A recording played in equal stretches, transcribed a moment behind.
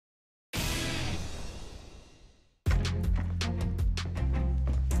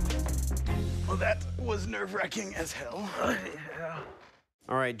Well, that was nerve-wracking as hell. Yeah.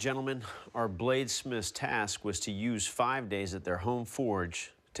 All right, gentlemen, our bladesmith's task was to use 5 days at their home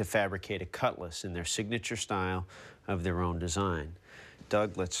forge to fabricate a cutlass in their signature style of their own design.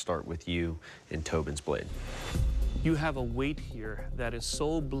 Doug, let's start with you and Tobin's blade. You have a weight here that is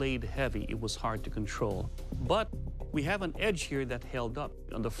so blade heavy, it was hard to control. But we have an edge here that held up.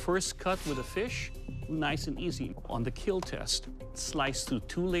 On the first cut with a fish, nice and easy. On the kill test, sliced through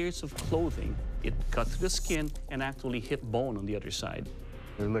 2 layers of clothing. It cut through the skin and actually hit bone on the other side.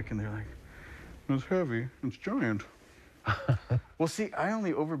 They're looking, they're like, it's heavy, it's giant. Well, see, I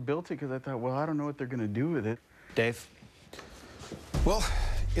only overbuilt it because I thought, well, I don't know what they're going to do with it. Dave? Well,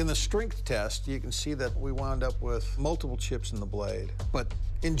 in the strength test, you can see that we wound up with multiple chips in the blade. But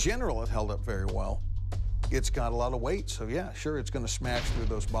in general, it held up very well. It's got a lot of weight, so yeah, sure, it's going to smash through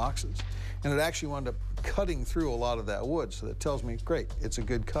those boxes. And it actually wound up cutting through a lot of that wood, so that tells me, great, it's a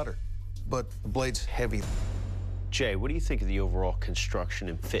good cutter. But the blade's heavy. Jay, what do you think of the overall construction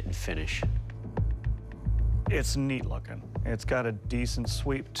and fit and finish? It's neat looking. It's got a decent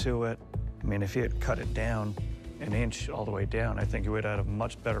sweep to it. I mean, if you had cut it down an inch all the way down, I think you would have had a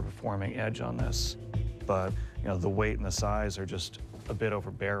much better performing edge on this. But, you know, the weight and the size are just a bit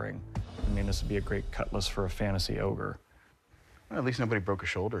overbearing. I mean, this would be a great cutlass for a fantasy ogre. Well, at least nobody broke a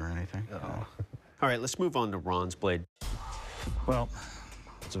shoulder or anything. All right, let's move on to Ron's blade. Well,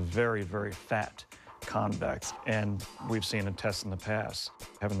 it's a very, very fat convex, and we've seen a test in the past.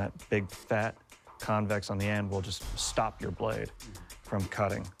 Having that big, fat convex on the end will just stop your blade from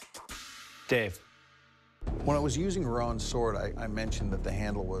cutting. Dave? When I was using Ron's sword, I mentioned that the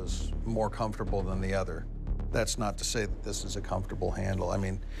handle was more comfortable than the other. That's not to say that this is a comfortable handle. I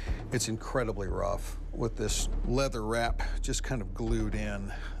mean, it's incredibly rough with this leather wrap just kind of glued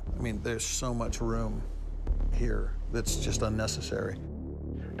in. I mean, there's so much room here that's just unnecessary.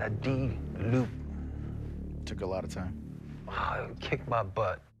 That D loop, Took a lot of time. wow, it kicked my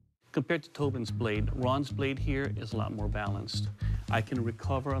butt. Compared to Tobin's blade, Ron's blade here is a lot more balanced. I can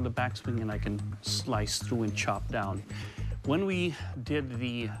recover on the backswing and I can slice through and chop down. When we did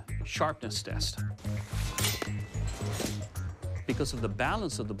the sharpness test, because of the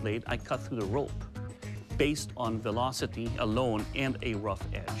balance of the blade, I cut through the rope based on velocity alone and a rough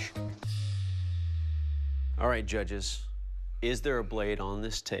edge. All right, judges, is there a blade on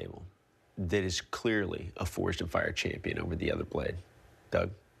this table that is clearly a Forged and Fire champion over the other blade?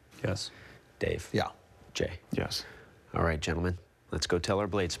 Doug? Yes. Dave? Yeah. Jay? Yes. All right, gentlemen, let's go tell our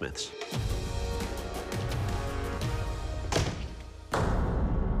bladesmiths.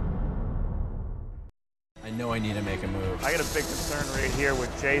 I know I need to make a move. I got a big concern right here with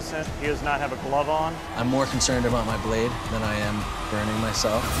Jason. He does not have a glove on. I'm more concerned about my blade than I am burning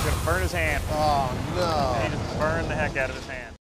myself. He's gonna burn his hand. Oh, no. He just burned the heck out of his hand.